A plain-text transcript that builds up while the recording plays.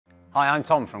Hi, I'm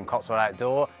Tom from Cotswold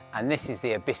Outdoor, and this is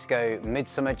the Abisko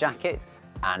Midsummer Jacket,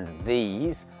 and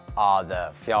these are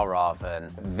the Fjallraven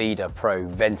Vidda Pro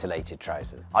ventilated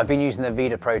trousers. I've been using the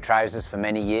Vidda Pro trousers for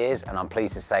many years, and I'm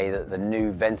pleased to say that the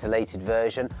new ventilated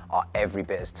version are every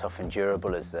bit as tough and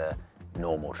durable as the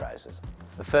normal trousers.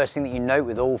 The first thing that you note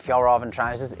with all Fjallraven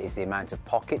trousers is the amount of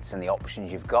pockets and the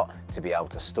options you've got to be able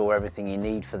to store everything you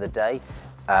need for the day.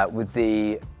 With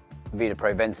the Vidda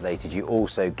Pro ventilated, you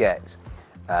also get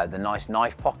the nice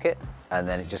knife pocket, and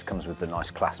then it just comes with the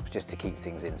nice clasp just to keep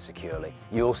things in securely.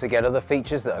 You also get other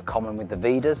features that are common with the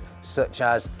Viddas, such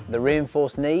as the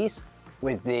reinforced knees,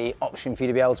 with the option for you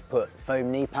to be able to put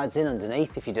foam knee pads in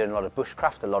underneath if you're doing a lot of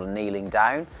bushcraft, a lot of kneeling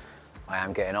down. I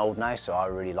am getting old now, so I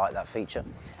really like that feature.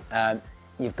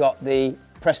 You've got the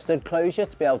press stud closure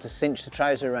to be able to cinch the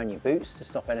trouser around your boots to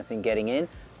stop anything getting in,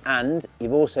 and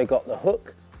you've also got the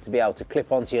hook to be able to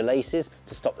clip onto your laces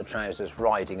to stop the trousers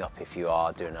riding up if you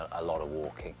are doing a lot of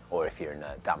walking or if you're in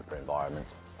a damper environment.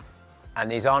 And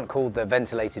these aren't called the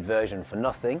ventilated version for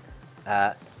nothing.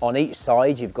 On each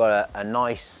side you've got a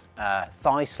nice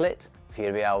thigh slit for you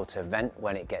to be able to vent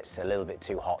when it gets a little bit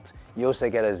too hot. You also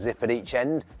get a zip at each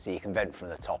end so you can vent from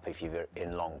the top if you're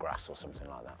in long grass or something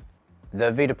like that.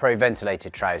 The Vidda Pro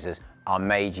ventilated trousers are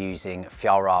made using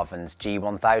Fjallraven's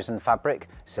G1000 fabric,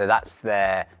 so that's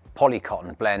their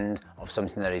polycotton blend of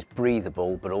something that is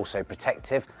breathable but also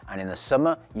protective, and in the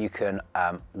summer you can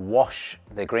wash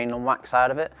the Greenland wax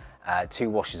out of it, 2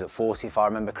 washes at 40 if I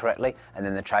remember correctly, and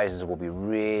then the trousers will be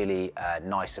really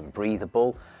nice and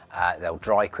breathable. They'll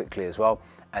dry quickly as well,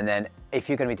 and then if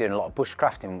you're going to be doing a lot of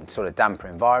bushcraft in sort of damper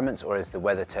environments, or as the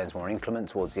weather turns more inclement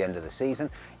towards the end of the season,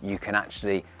 you can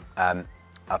actually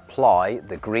apply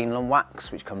the Greenland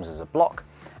wax, which comes as a block,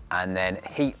 and then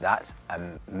heat that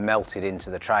and melt it into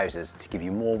the trousers to give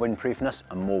you more windproofness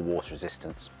and more water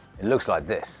resistance. It looks like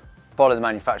this. Follow the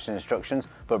manufacturer's instructions,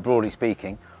 but broadly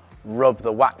speaking, rub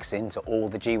the wax into all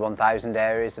the G1000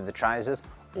 areas of the trousers.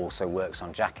 Also works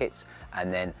on jackets.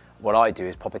 And then what I do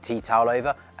is pop a tea towel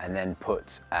over and then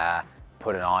put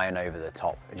an iron over the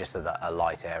top, just a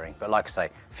light airing. But like I say,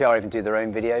 Fjallraven do their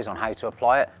own videos on how to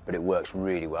apply it, but it works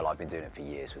really well. I've been doing it for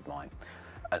years with mine.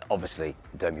 And obviously,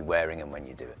 don't be wearing them when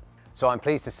you do it. So I'm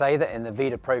pleased to say that in the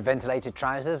Vidda Pro ventilated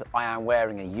trousers, I am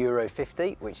wearing a Euro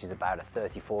 50, which is about a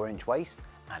 34-inch waist,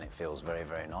 and it feels very,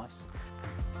 very nice.